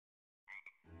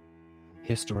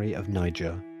History of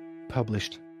Niger.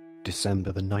 Published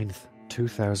December the 9th,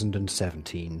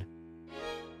 2017.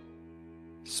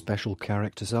 Special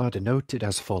characters are denoted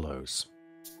as follows.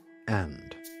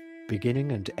 And.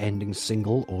 Beginning and ending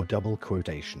single or double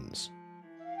quotations.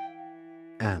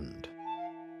 And.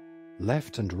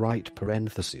 Left and right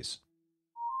parentheses.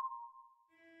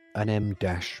 An M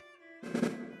dash.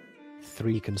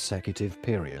 3 consecutive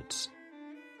periods.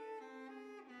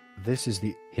 This is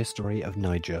the history of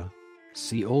Niger.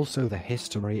 See also the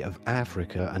history of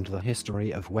Africa and the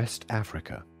history of West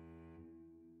Africa.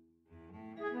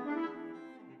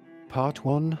 Part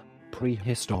 1.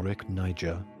 Prehistoric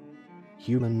Niger.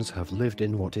 Humans have lived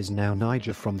in what is now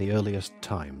Niger from the earliest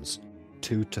times.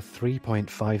 2 to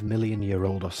 3.5 million year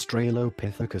old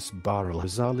Australopithecus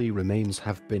barrelazali remains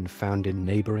have been found in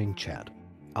neighboring Chad.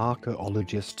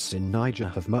 Archaeologists in Niger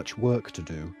have much work to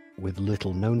do, with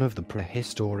little known of the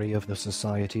prehistory of the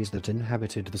societies that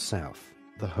inhabited the south,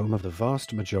 the home of the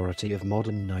vast majority of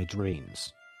modern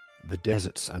Nigerines. The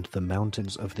deserts and the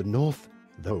mountains of the north,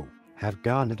 though, have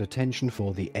garnered attention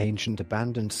for the ancient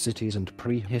abandoned cities and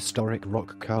prehistoric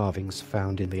rock carvings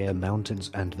found in the Air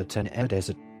Mountains and the Ten-Air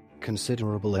Desert.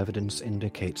 Considerable evidence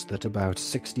indicates that about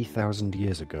 60,000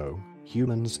 years ago,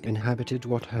 humans inhabited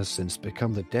what has since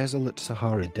become the desolate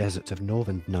Sahara Desert of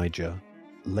northern Niger.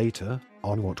 Later,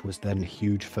 on what was then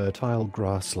huge fertile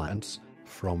grasslands,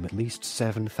 from at least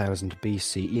 7000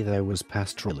 BCE there was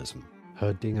pastoralism,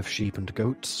 herding of sheep and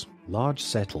goats, large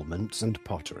settlements and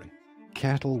pottery.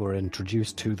 Cattle were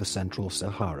introduced to the central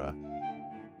Sahara.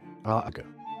 Aga.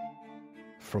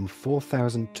 From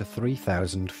 4000 to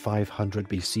 3500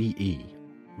 BCE.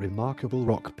 Remarkable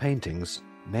rock paintings,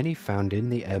 many found in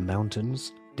the Air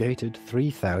Mountains, dated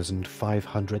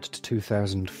 3500 to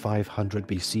 2500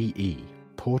 BCE,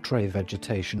 portray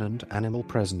vegetation and animal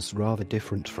presence rather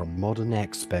different from modern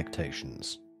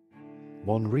expectations.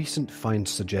 One recent find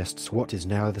suggests what is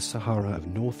now the Sahara of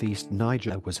northeast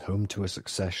Niger was home to a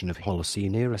succession of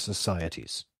Holocene-era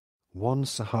societies. One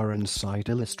Saharan site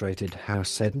illustrated how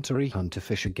sedentary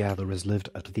hunter-fisher-gatherers lived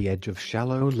at the edge of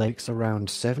shallow lakes around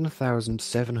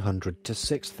 7700 to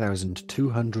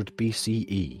 6200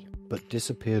 BCE, but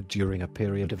disappeared during a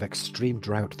period of extreme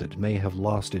drought that may have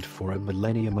lasted for a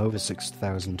millennium over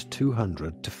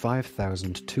 6200 to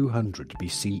 5200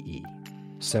 BCE.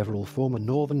 Several former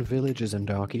northern villages and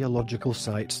archaeological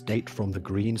sites date from the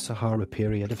Green Sahara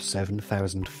period of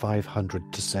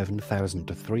 7500 to 7000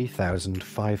 to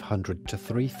 3500 to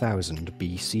 3000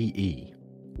 BCE,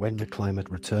 when the climate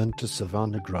returned to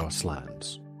savanna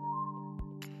grasslands.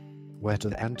 Wetter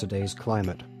than today's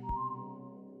climate.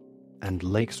 And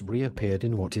lakes reappeared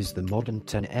in what is the modern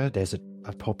Ten-Air Desert,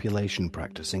 a population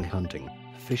practicing hunting,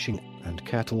 fishing, and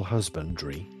cattle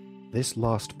husbandry. This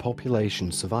last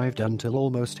population survived until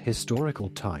almost historical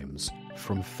times,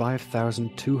 from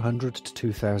 5200 to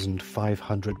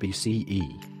 2500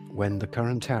 BCE, when the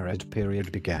current arid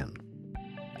period began.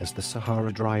 As the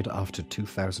Sahara dried after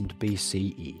 2000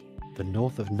 BCE, the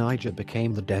north of Niger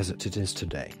became the desert it is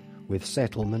today, with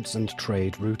settlements and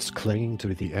trade routes clinging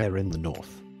to the air in the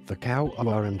north, the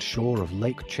Kawa and shore of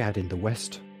Lake Chad in the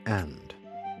west, and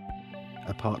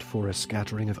apart for a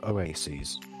scattering of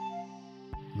oases.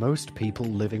 Most people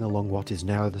living along what is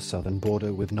now the southern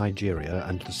border with Nigeria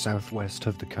and the southwest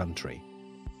of the country.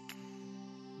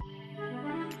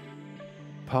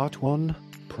 Part 1.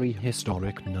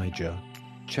 Prehistoric Niger.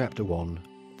 Chapter 1.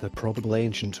 The Probable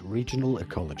Ancient Regional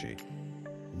Ecology.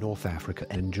 North Africa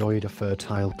enjoyed a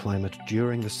fertile climate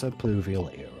during the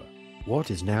subpluvial era.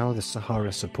 What is now the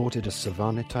Sahara supported a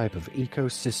savanna type of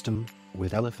ecosystem,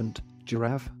 with elephant,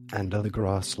 giraffe, and other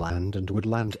grassland and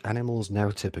woodland animals now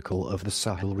typical of the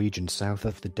Sahel region south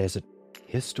of the desert.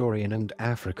 Historian and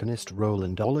Africanist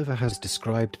Roland Oliver has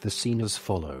described the scene as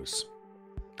follows.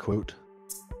 Quote,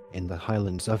 in the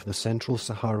highlands of the central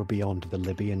Sahara beyond the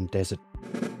Libyan desert,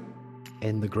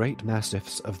 in the great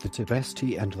massifs of the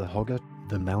Tibesti and the Hogga,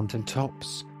 the mountain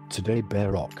tops, today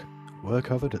bare rock, were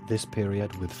covered at this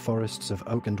period with forests of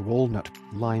oak and walnut,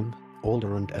 lime,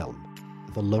 alder and elm.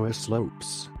 The lower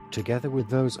slopes, together with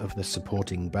those of the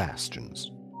supporting bastions,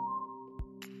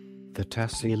 the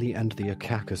Tassili and the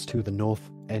Akakas to the north,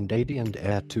 Endadi and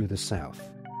Air to the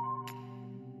south,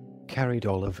 carried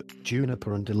olive,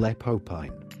 juniper and Aleppo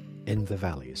pine. In the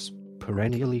valleys,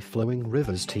 perennially flowing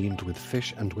rivers teemed with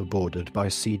fish and were bordered by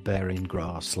seed-bearing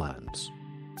grasslands.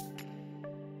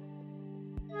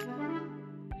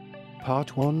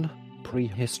 Part 1.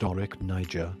 Prehistoric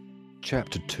Niger.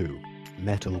 Chapter 2.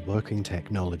 Metalworking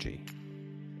Technology.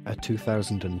 A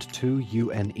 2002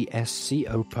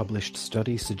 UNESCO published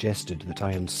study suggested that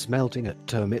iron smelting at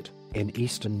Termit, in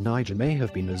eastern Niger may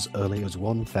have been as early as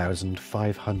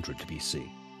 1500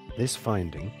 BC. This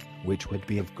finding, which would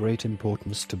be of great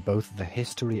importance to both the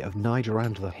history of Niger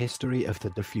and the history of the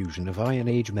diffusion of Iron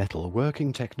Age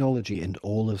metalworking technology in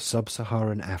all of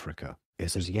sub-Saharan Africa,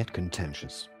 is as yet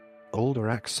contentious. Older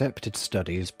accepted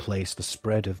studies place the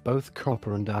spread of both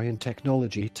copper and iron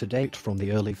technology to date from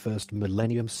the early 1st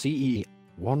millennium CE,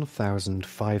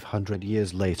 1,500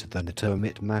 years later than the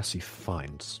Termit Massif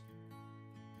finds.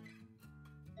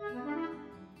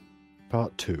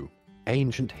 Part 2.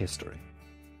 Ancient History.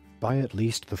 By at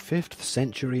least the 5th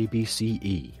century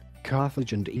BCE,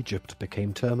 Carthage and Egypt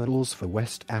became terminals for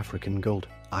West African gold,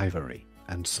 ivory,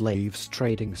 and slaves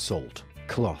trading salt,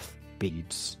 cloth,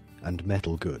 beads, and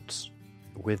metal goods.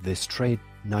 With this trade,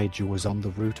 Niger was on the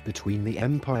route between the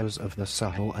empires of the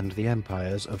Sahel and the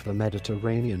empires of the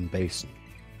Mediterranean basin.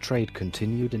 Trade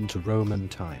continued into Roman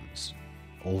times,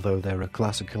 although there are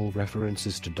classical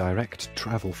references to direct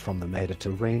travel from the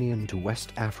Mediterranean to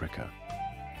West Africa.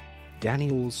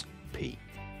 Daniels, p.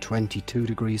 22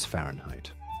 degrees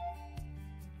Fahrenheit.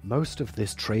 Most of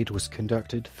this trade was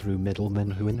conducted through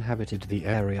middlemen who inhabited the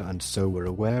area and so were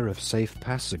aware of safe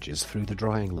passages through the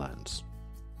drying lands.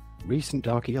 Recent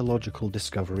archaeological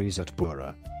discoveries at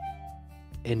Bura,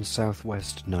 in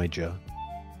southwest Niger,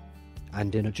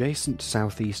 and in adjacent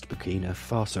southeast Burkina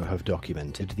Faso have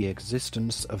documented the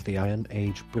existence of the Iron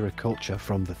Age Bura culture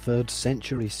from the 3rd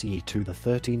century CE to the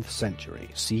 13th century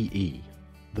CE.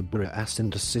 The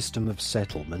Bura-Ascenda system of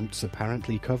settlements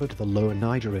apparently covered the lower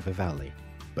Niger River Valley,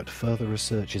 but further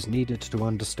research is needed to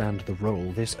understand the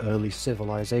role this early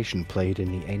civilization played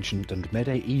in the ancient and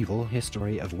medieval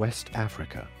history of West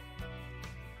Africa.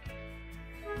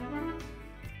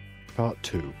 Part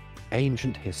 2.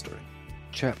 Ancient History.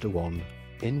 Chapter 1.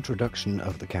 Introduction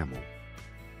of the Camel.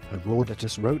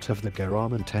 Herodotus wrote of the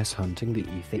Garamantes hunting the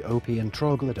Ethiopian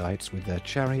troglodytes with their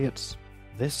chariots.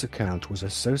 This account was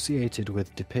associated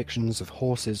with depictions of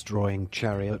horses drawing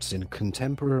chariots in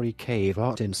contemporary cave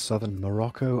art in southern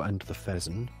Morocco and the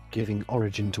Fezzan, giving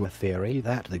origin to a theory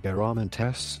that the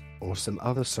Garamantes, or some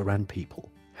other Saran people,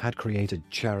 had created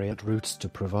chariot routes to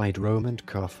provide Rome and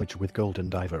Carthage with gold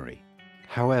and ivory.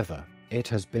 However, it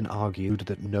has been argued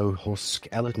that no horse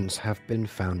skeletons have been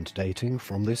found dating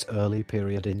from this early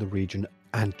period in the region,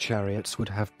 and chariots would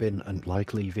have been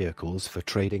unlikely vehicles for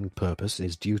trading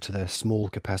purposes due to their small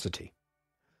capacity.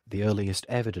 The earliest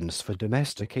evidence for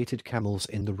domesticated camels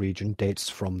in the region dates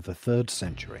from the 3rd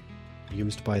century.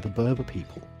 Used by the Berber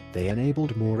people, they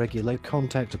enabled more regular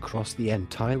contact across the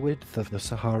entire width of the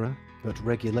Sahara, but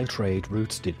regular trade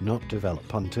routes did not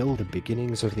develop until the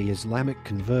beginnings of the Islamic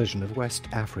conversion of West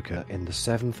Africa in the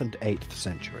 7th and 8th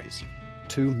centuries.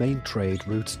 Two main trade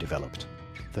routes developed.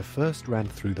 The first ran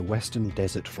through the western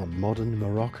desert from modern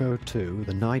Morocco to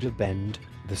the Niger Bend,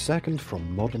 the second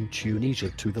from modern Tunisia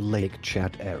to the Lake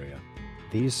Chad area.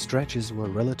 These stretches were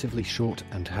relatively short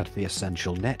and had the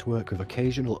essential network of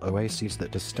occasional oases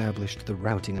that established the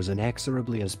routing as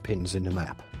inexorably as pins in a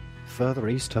map. Further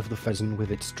east of the Fezzan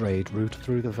with its trade route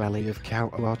through the valley of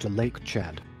Kawwa to Lake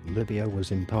Chad, Libya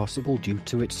was impassable due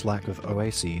to its lack of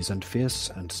oases and fierce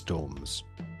sandstorms.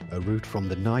 A route from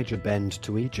the Niger Bend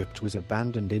to Egypt was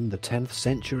abandoned in the 10th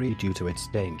century due to its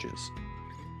dangers.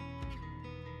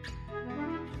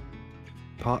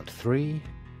 Part 3.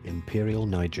 Imperial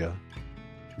Niger.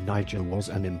 Niger was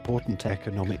an important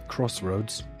economic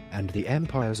crossroads, and the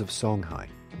empires of Songhai,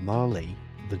 Mali,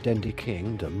 the Dendi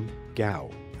Kingdom, Gao,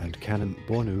 and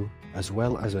Kanem-Bornu, as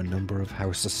well as a number of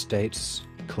Hausa states,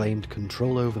 claimed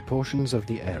control over portions of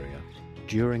the area.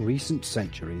 During recent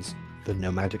centuries, the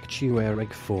nomadic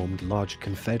Tuareg formed large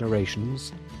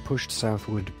confederations, pushed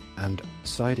southward, and,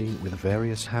 siding with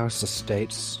various Hausa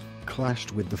states,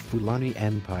 clashed with the Fulani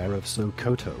Empire of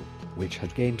Sokoto, which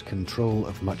had gained control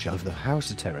of much of the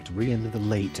Hausa territory in the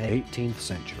late 18th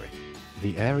century.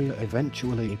 The area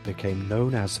eventually became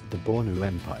known as the Bornu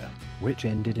Empire, which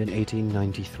ended in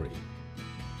 1893.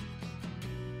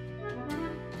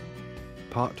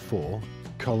 Part 4.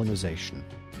 Colonization.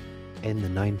 In the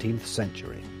 19th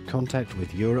century, contact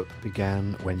with Europe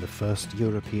began when the first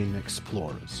European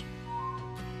explorers,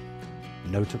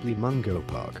 notably Mungo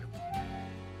Park,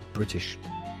 British,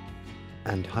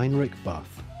 and Heinrich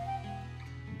Buff,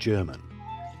 German,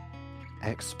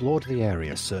 explored the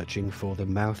area searching for the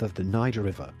mouth of the Niger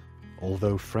River.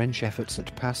 Although French efforts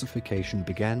at pacification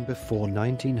began before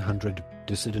 1900,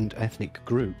 dissident ethnic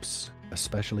groups,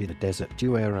 especially the Desert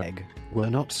Tuareg, were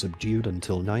not subdued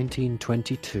until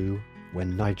 1922,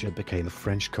 when Niger became a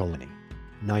French colony.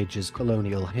 Niger's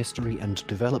colonial history and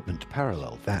development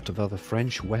parallel that of other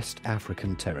French West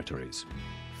African territories.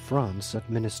 France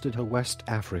administered her West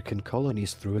African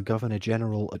colonies through a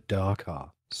governor-general at Dakar,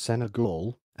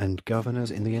 Senegal, and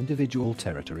governors in the individual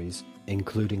territories,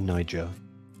 including Niger.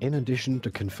 In addition to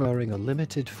conferring a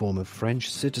limited form of French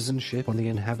citizenship on the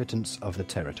inhabitants of the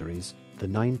territories, the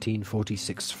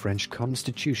 1946 French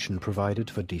Constitution provided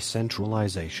for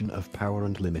decentralization of power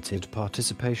and limited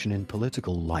participation in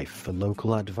political life for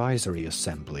local advisory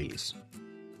assemblies.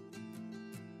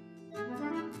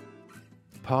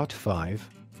 Part 5.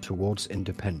 Towards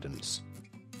Independence.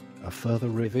 A further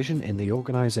revision in the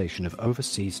organization of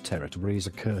overseas territories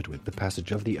occurred with the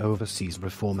passage of the Overseas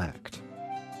Reform Act.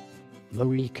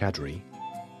 Louis Cadre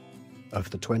of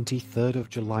the 23rd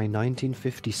of July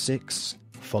 1956,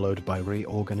 followed by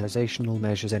reorganizational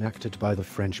measures enacted by the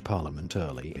French Parliament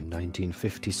early in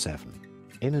 1957.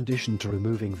 In addition to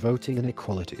removing voting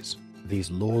inequalities,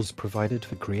 these laws provided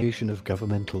for creation of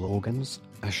governmental organs,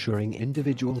 assuring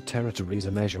individual territories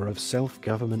a measure of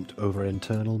self-government over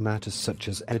internal matters such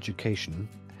as education,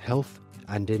 health,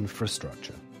 and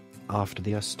infrastructure. After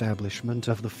the establishment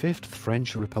of the Fifth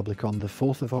French Republic on the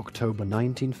 4th of October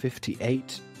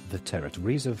 1958, the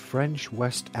territories of French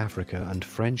West Africa and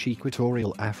French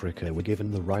Equatorial Africa were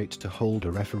given the right to hold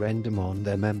a referendum on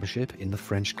their membership in the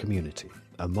French community,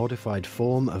 a modified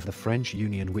form of the French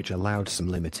Union which allowed some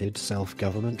limited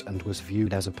self-government and was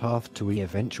viewed as a path to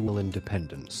eventual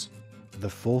independence. The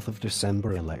 4th of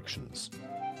December elections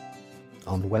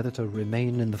on whether to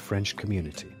remain in the French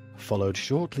community, followed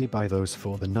shortly by those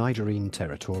for the Nigerian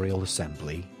Territorial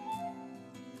Assembly,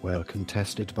 were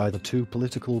contested by the two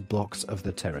political blocs of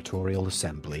the Territorial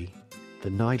Assembly, the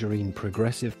Nigerian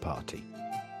Progressive Party,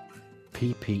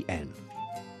 PPN,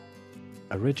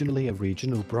 originally a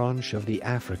regional branch of the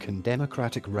African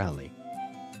Democratic Rally,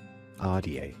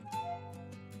 RDA,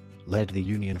 led the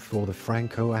Union for the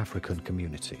Franco-African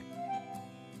Community,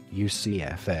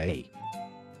 UCFA,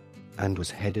 and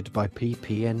was headed by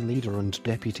PPN leader and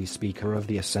Deputy Speaker of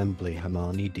the Assembly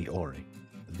Hamani Diori.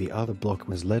 The other bloc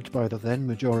was led by the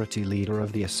then-majority leader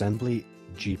of the Assembly,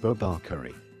 Djibo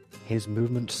Bakary. His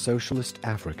movement Socialist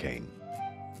Africain,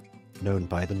 known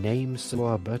by the name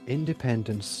Sawaba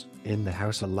Independence in the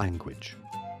Hausa language,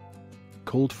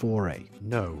 called for a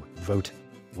no vote,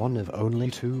 one of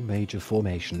only two major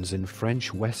formations in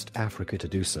French West Africa to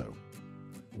do so.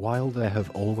 While there have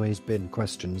always been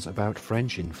questions about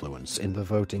French influence in the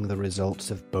voting, the results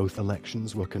of both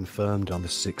elections were confirmed on the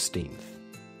 16th.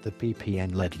 The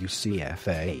PPN-led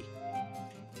UCFA,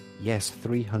 yes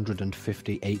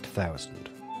 358,000,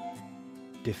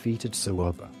 defeated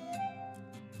Sawaba,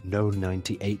 no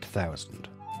 98,000,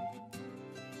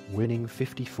 winning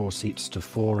 54 seats to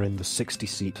 4 in the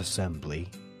 60-seat assembly.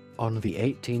 On the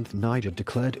 18th, Niger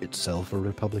declared itself a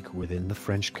republic within the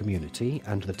French community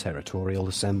and the Territorial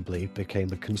Assembly became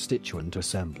the Constituent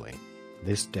Assembly.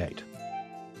 This date,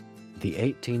 the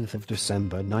 18th of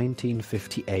December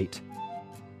 1958,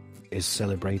 is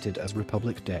celebrated as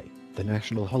Republic Day, the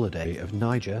national holiday of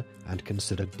Niger and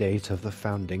considered date of the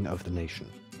founding of the nation.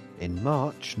 In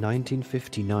March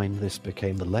 1959 this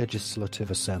became the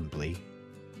Legislative Assembly.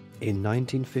 In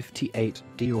 1958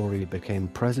 Diori became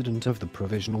president of the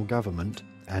provisional government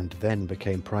and then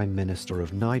became Prime Minister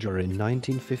of Niger in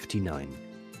 1959,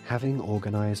 having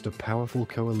organized a powerful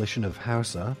coalition of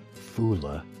Hausa,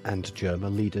 Fula, and Jerma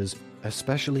leaders,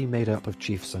 especially made up of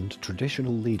chiefs and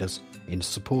traditional leaders, in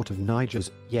support of Niger's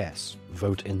yes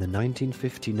vote in the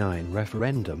 1959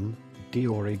 referendum.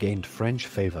 Diori gained French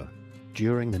favor.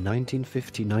 During the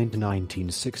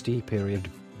 1959-1960 period,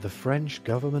 the French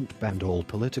government banned all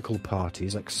political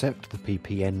parties except the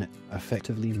PPN,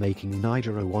 effectively making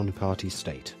Niger a one-party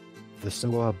state. The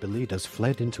Sawaba leaders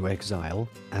fled into exile,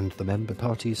 and the member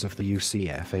parties of the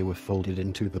UCFA were folded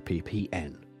into the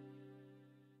PPN.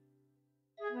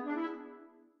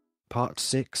 Part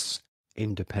 6.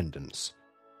 Independence.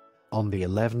 On the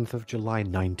 11th of July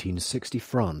 1960,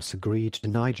 France agreed to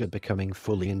Niger becoming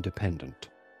fully independent.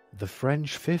 The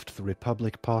French Fifth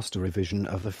Republic passed a revision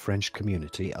of the French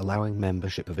community allowing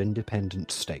membership of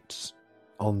independent states.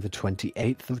 On the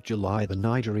 28th of July, the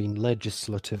Nigerian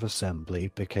Legislative Assembly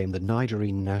became the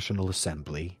Nigerian National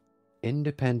Assembly.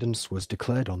 Independence was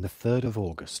declared on the 3rd of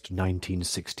August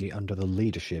 1960 under the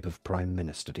leadership of Prime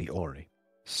Minister Diori.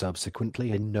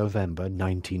 Subsequently, in November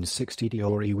 1960,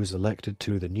 Diori was elected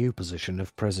to the new position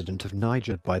of President of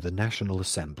Niger by the National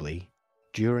Assembly.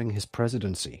 During his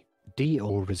presidency,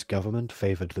 Diori's government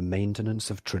favored the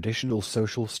maintenance of traditional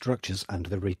social structures and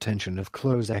the retention of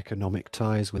close economic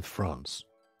ties with France.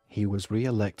 He was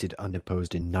re-elected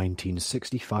unopposed in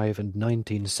 1965 and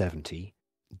 1970.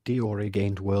 Diori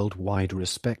gained worldwide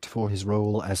respect for his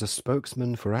role as a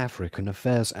spokesman for African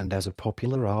affairs and as a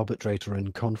popular arbitrator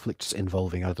in conflicts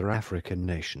involving other African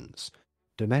nations.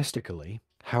 Domestically,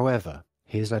 however,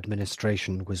 his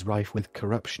administration was rife with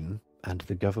corruption, and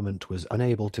the government was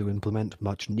unable to implement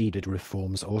much-needed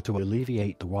reforms or to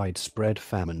alleviate the widespread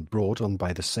famine brought on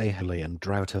by the Sahelian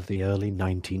drought of the early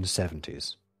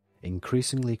 1970s.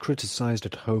 Increasingly criticized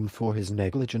at home for his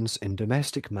negligence in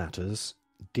domestic matters,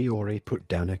 Diori put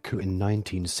down a coup in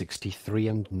 1963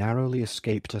 and narrowly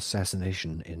escaped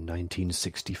assassination in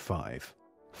 1965.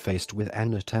 Faced with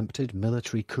an attempted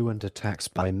military coup and attacks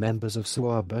by members of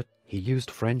Swaba, he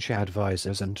used French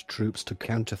advisors and troops to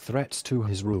counter threats to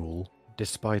his rule,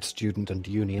 despite student and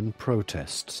union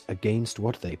protests against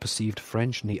what they perceived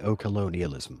French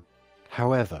neocolonialism.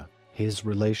 However, his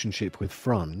relationship with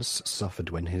France suffered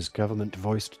when his government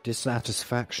voiced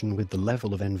dissatisfaction with the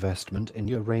level of investment in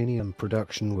uranium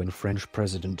production when French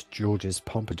President Georges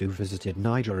Pompidou visited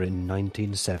Niger in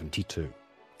 1972.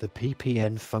 The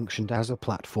PPN functioned as a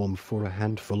platform for a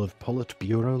handful of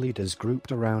Politburo leaders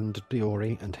grouped around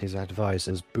Diori and his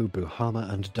advisors Boubou Hama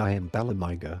and Diem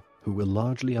Balamiga, who were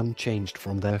largely unchanged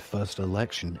from their first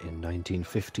election in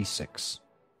 1956.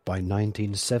 By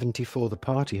 1974 the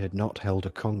party had not held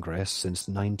a congress since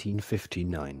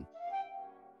 1959.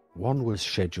 One was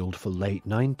scheduled for late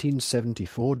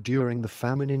 1974 during the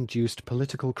famine-induced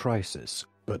political crisis,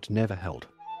 but never held.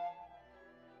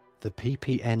 The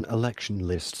PPN election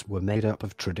lists were made up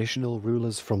of traditional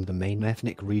rulers from the main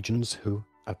ethnic regions who,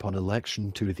 upon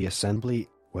election to the assembly,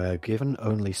 were given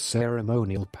only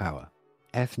ceremonial power.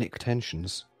 Ethnic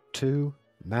tensions, too,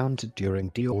 mounted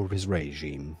during Diori's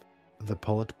regime. The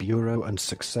Politburo and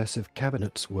successive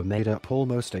cabinets were made up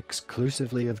almost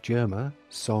exclusively of Jerma,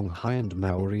 Songhai and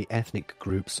Maori ethnic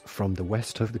groups from the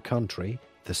west of the country,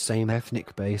 the same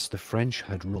ethnic base the French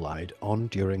had relied on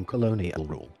during colonial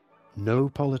rule. No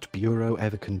Politburo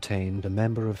ever contained a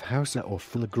member of Hausa or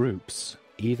Fula groups,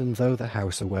 even though the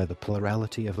Hausa were the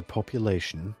plurality of the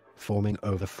population, forming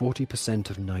over 40%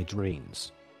 of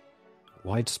Nigerians.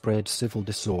 Widespread civil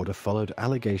disorder followed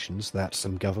allegations that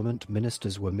some government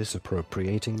ministers were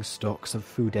misappropriating stocks of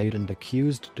food aid and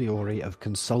accused Diori of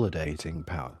consolidating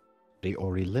power.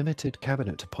 Diori limited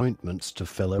cabinet appointments to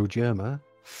fellow Jerma,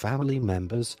 family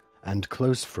members, and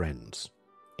close friends.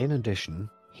 In addition,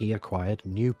 he acquired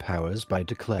new powers by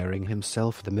declaring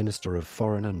himself the Minister of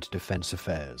Foreign and Defense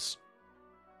Affairs.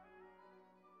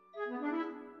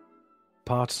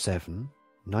 Part 7,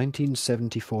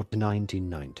 1974 to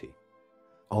 1990.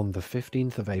 On the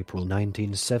 15th of April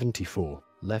 1974,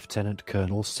 Lieutenant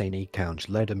Colonel Sani Couch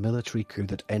led a military coup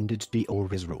that ended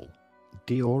Diori's rule.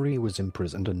 Diori was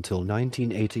imprisoned until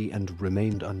 1980 and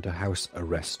remained under house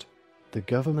arrest. The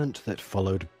government that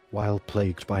followed, while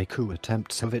plagued by coup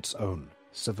attempts of its own,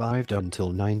 survived until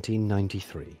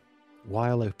 1993.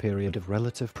 While a period of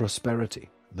relative prosperity,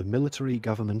 the military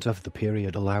government of the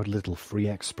period allowed little free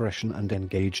expression and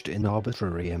engaged in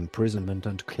arbitrary imprisonment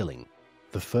and killing.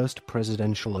 The first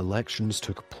presidential elections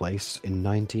took place in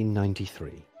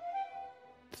 1993,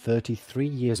 33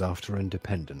 years after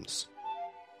independence,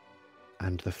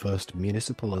 and the first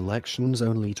municipal elections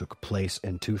only took place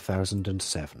in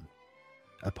 2007.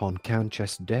 Upon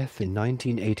Couch's death in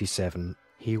 1987,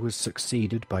 he was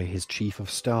succeeded by his chief of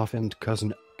staff and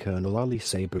cousin, Colonel Ali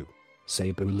Seibou.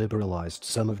 Seibou liberalized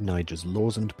some of Niger's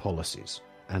laws and policies,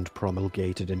 and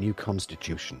promulgated a new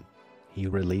constitution. He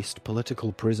released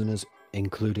political prisoners,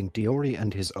 including Diori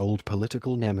and his old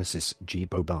political nemesis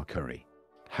Jibo Bakary.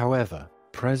 However,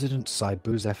 President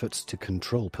Seibou's efforts to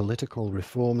control political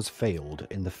reforms failed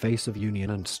in the face of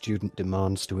union and student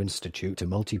demands to institute a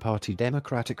multi-party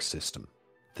democratic system.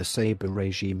 The Seibou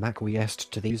regime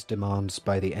acquiesced to these demands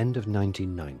by the end of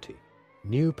 1990.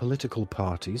 New political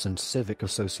parties and civic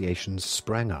associations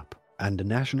sprang up, and a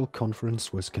national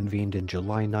conference was convened in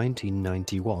July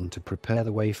 1991 to prepare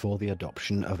the way for the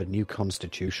adoption of a new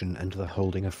constitution and the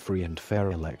holding of free and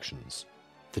fair elections.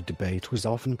 The debate was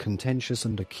often contentious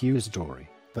and accusatory,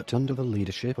 but under the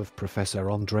leadership of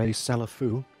Professor Andrei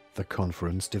Salafou, the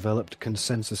conference developed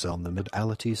consensus on the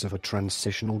modalities of a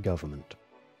transitional government.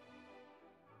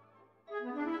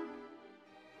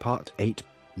 Part 8,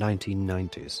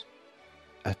 1990s.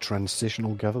 A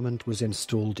transitional government was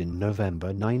installed in November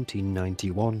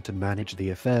 1991 to manage the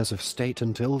affairs of state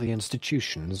until the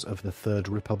institutions of the Third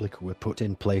Republic were put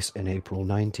in place in April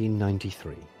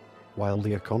 1993. While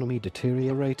the economy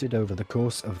deteriorated over the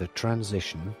course of the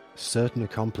transition, certain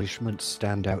accomplishments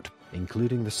stand out,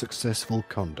 including the successful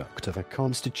conduct of a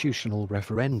constitutional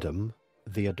referendum,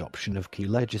 the adoption of key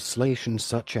legislation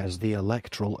such as the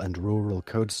electoral and rural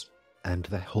codes, and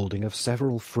the holding of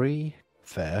several free,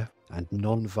 fair, and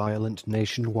non-violent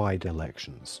nationwide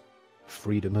elections.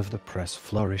 Freedom of the press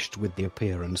flourished with the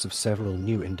appearance of several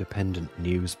new independent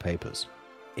newspapers.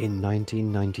 In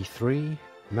 1993,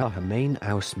 Mohamed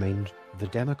Ousmane, the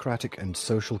Democratic and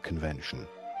Social Convention,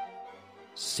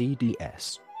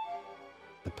 CDS,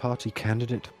 the party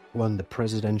candidate, won the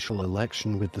presidential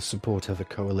election with the support of a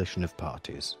coalition of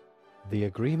parties. The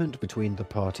agreement between the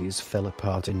parties fell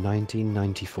apart in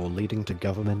 1994, leading to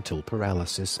governmental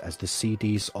paralysis as the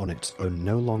CDS on its own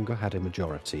no longer had a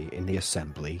majority in the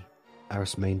assembly.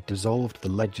 Ousmane dissolved the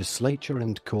legislature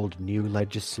and called new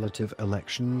legislative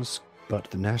elections, but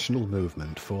the National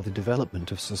Movement for the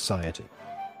Development of Society,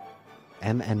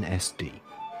 MNSD,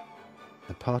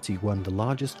 the party won the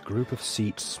largest group of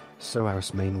seats, so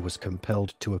Ousmane was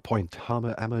compelled to appoint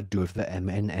Hama Amadou of the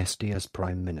MNSD as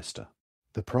Prime Minister.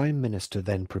 The Prime Minister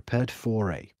then prepared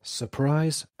for a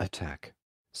surprise attack.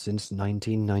 Since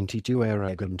 1992,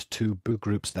 Tuareg and Tubu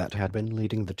groups that had been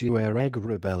leading the Tuareg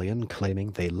rebellion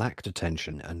claiming they lacked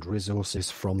attention and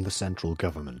resources from the central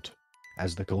government.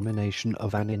 As the culmination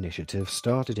of an initiative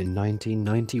started in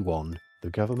 1991, the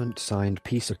government signed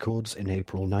peace accords in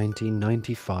April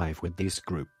 1995 with these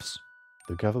groups.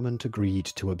 The government agreed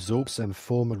to absorb some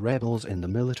former rebels in the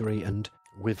military and,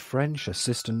 with French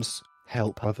assistance,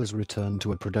 help others return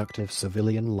to a productive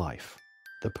civilian life.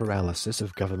 The paralysis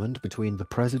of government between the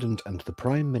president and the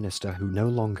prime minister who no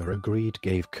longer agreed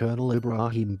gave Colonel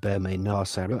Ibrahim Beme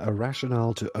Nasser a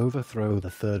rationale to overthrow the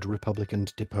Third Republic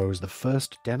and depose the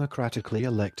first democratically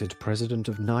elected president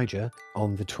of Niger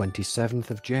on the 27th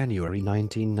of January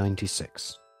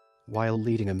 1996, while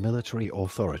leading a military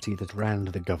authority that ran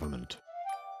the government.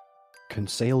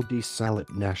 Conseil des Salut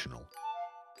National.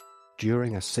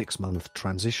 During a 6-month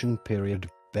transition period,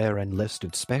 Bear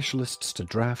enlisted specialists to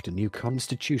draft a new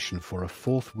constitution for a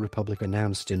Fourth Republic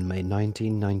announced in May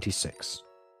 1996.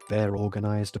 Bear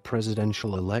organized a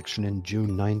presidential election in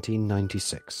June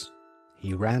 1996.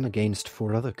 He ran against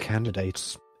 4 other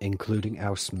candidates, including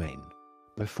Ousmane.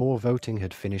 Before voting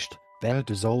had finished, Bear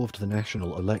dissolved the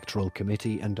National Electoral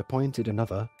Committee and appointed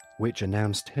another, which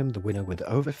announced him the winner with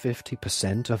over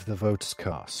 50% of the votes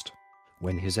cast.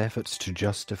 When his efforts to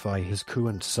justify his coup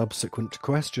and subsequent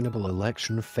questionable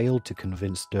election failed to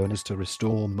convince donors to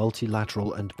restore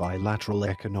multilateral and bilateral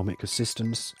economic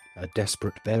assistance, a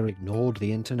desperate Bear ignored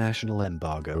the international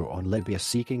embargo on Libya,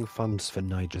 seeking funds for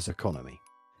Niger's economy.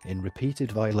 In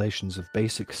repeated violations of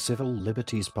basic civil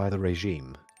liberties by the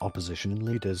regime, opposition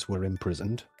leaders were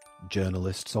imprisoned,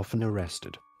 journalists often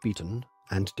arrested, beaten,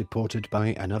 and deported by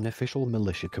an unofficial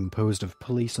militia composed of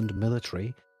police and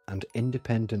military, and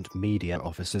independent media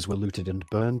offices were looted and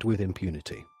burned with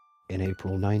impunity. In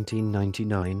April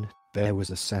 1999, Bear was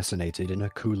assassinated in a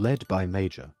coup led by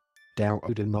Major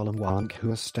Daouda Molemwank,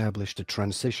 who established a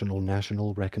Transitional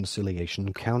National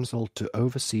Reconciliation Council to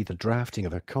oversee the drafting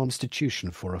of a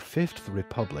constitution for a Fifth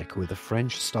Republic with a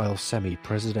French-style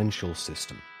semi-presidential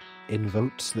system. In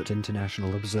votes that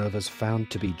international observers found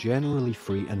to be generally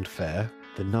free and fair,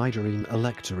 the Nigerian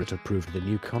electorate approved the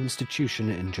new constitution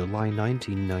in July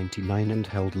 1999 and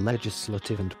held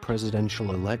legislative and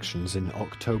presidential elections in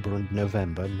October and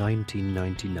November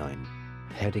 1999.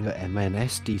 Heading a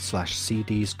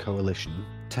MNSD/CD's coalition,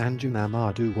 Tandja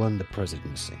Amadou won the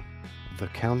presidency. The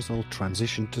council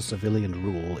transitioned to civilian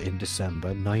rule in December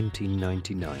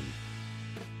 1999.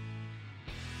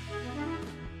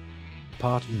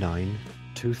 Part 9,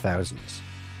 2000s.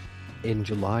 In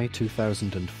July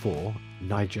 2004,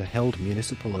 Niger held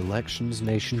municipal elections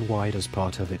nationwide as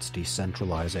part of its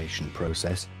decentralization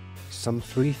process. Some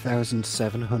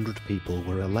 3,700 people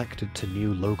were elected to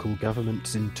new local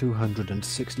governments in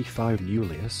 265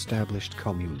 newly established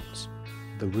communes.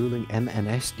 The ruling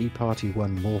MNSD party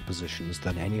won more positions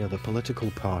than any other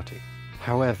political party.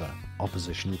 However,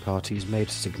 opposition parties made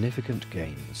significant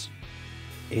gains.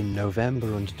 In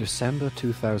November and December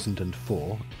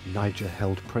 2004, Niger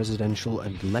held presidential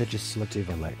and legislative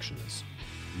elections.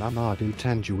 Mamadou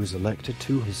Tandja was elected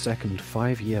to his second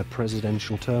 5-year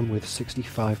presidential term with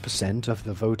 65% of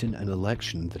the vote in an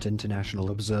election that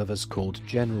international observers called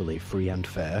generally free and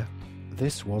fair.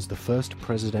 This was the first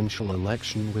presidential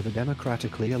election with a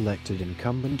democratically elected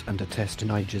incumbent and a test to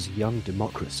Niger's young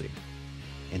democracy.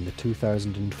 In the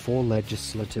 2004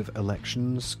 legislative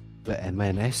elections, the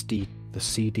MNSD, the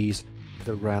CDs,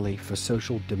 the Rally for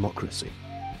Social Democracy,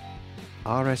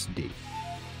 RSD,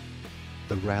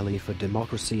 the Rally for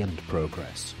Democracy and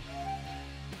Progress,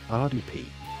 RDP,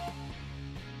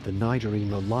 the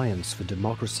Nigerian Alliance for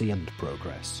Democracy and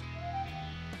Progress,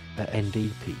 the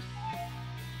NDP,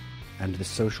 and the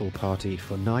Social Party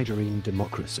for Nigerian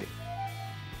Democracy,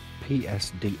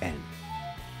 PSDN,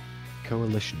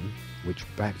 coalition, which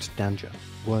backed Niger,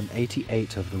 won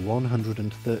 88 of the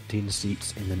 113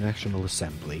 seats in the National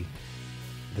Assembly.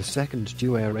 The second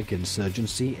Tuareg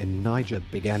insurgency in Niger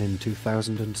began in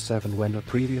 2007 when a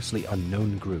previously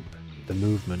unknown group, the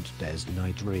Movement des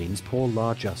Nigériens pour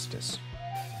la Justice,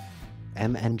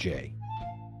 MNJ,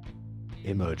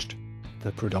 emerged.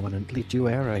 The predominantly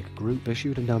Tuareg group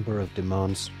issued a number of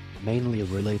demands, mainly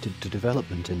related to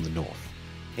development in the north.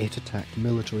 It attacked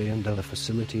military and other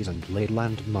facilities and laid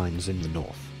landmines in the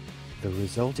north. The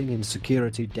resulting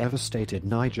insecurity devastated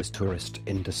Niger's tourist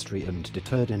industry and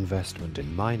deterred investment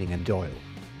in mining and oil.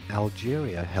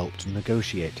 Algeria helped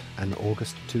negotiate an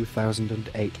August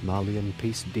 2008 Malian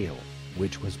peace deal,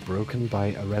 which was broken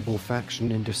by a rebel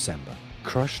faction in December,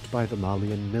 crushed by the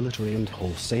Malian military and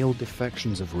wholesale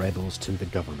defections of rebels to the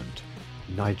government.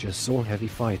 Niger saw heavy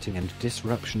fighting and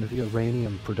disruption of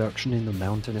uranium production in the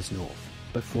mountainous north,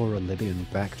 before a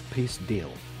Libyan-backed peace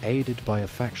deal, aided by a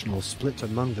factional split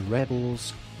among the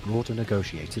rebels, brought a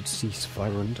negotiated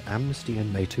ceasefire and amnesty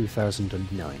in May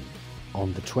 2009.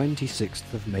 On the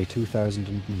 26th of May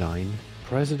 2009,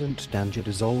 President Niger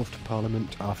dissolved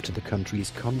parliament after the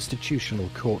country's constitutional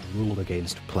court ruled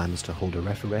against plans to hold a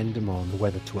referendum on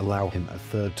whether to allow him a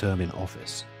third term in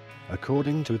office.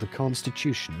 According to the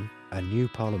constitution, a new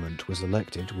parliament was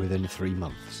elected within 3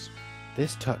 months.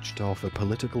 This touched off a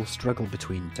political struggle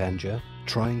between Niger,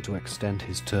 trying to extend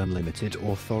his term-limited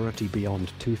authority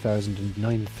beyond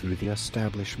 2009 through the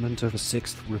establishment of a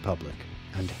sixth republic,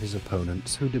 and his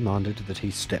opponents who demanded that he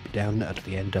step down at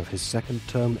the end of his second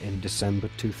term in December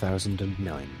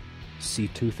 2009. See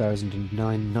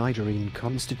 2009 Nigerian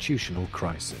constitutional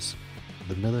crisis.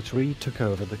 The military took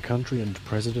over the country and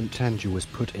President Niger was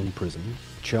put in prison,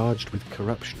 charged with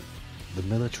corruption. The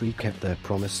military kept their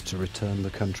promise to return the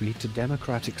country to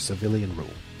democratic civilian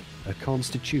rule. A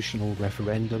constitutional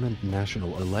referendum and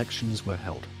national elections were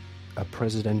held. A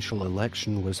presidential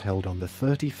election was held on the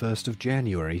 31st of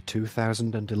January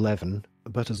 2011,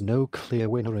 but as no clear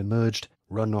winner emerged,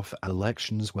 runoff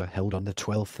elections were held on the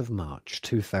 12th of March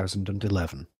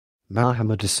 2011.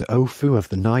 Mahamadou Issoufou of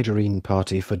the Nigerian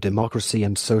Party for Democracy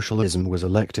and Socialism was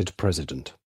elected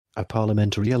president. A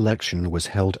parliamentary election was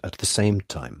held at the same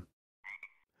time.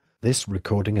 This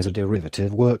recording is a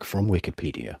derivative work from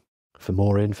Wikipedia. For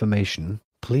more information,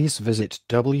 please visit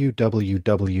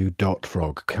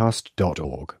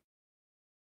www.frogcast.org.